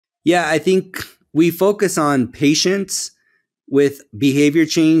Yeah, I think we focus on patients with behavior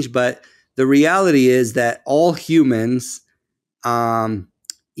change, but the reality is that all humans, um,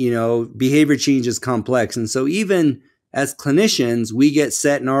 behavior change is complex. And so even as clinicians, we get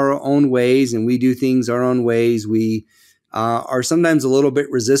set in our own ways and we do things our own ways. We are sometimes a little bit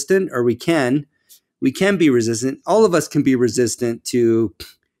resistant, or we can be resistant. All of us can be resistant to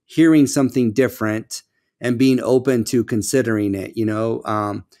hearing something different and being open to considering it.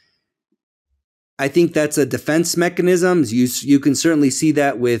 I think that's a defense mechanism. You can certainly see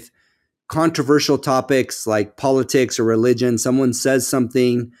that with controversial topics like politics or religion. Someone says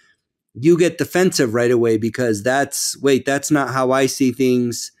something, you get defensive right away because that's not how I see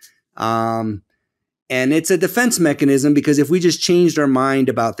things. And it's a defense mechanism because if we just changed our mind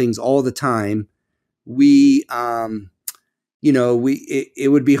about things all the time, we,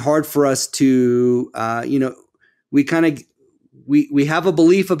 it would be hard for us to, we kind of, we have a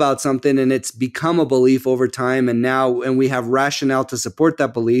belief about something and it's become a belief over time. And we have rationale to support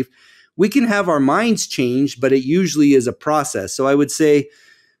that belief. We can have our minds changed, but it usually is a process. So I would say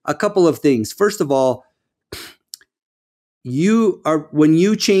a couple of things. First of all, when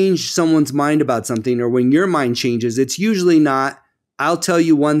you change someone's mind about something, or when your mind changes, it's usually not, I'll tell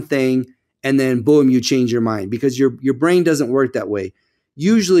you one thing and then boom, you change your mind, because your brain doesn't work that way.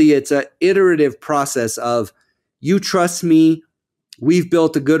 Usually it's an iterative process of, you trust me, we've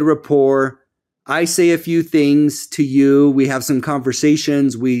built a good rapport, I say a few things to you, we have some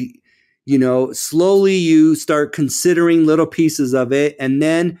conversations, slowly you start considering little pieces of it, and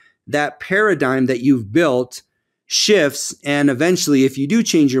then that paradigm that you've built shifts, and eventually if you do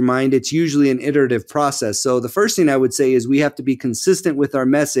change your mind, it's usually an iterative process. So the first thing I would say is we have to be consistent with our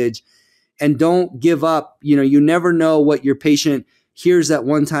message and don't give up. You never know what your patient hears at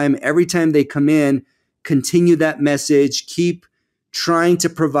one time. Every time they come in, continue that message, keep trying to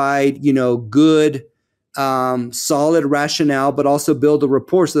provide, good, solid rationale, but also build a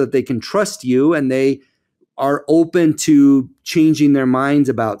rapport so that they can trust you and they are open to changing their minds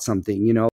about something.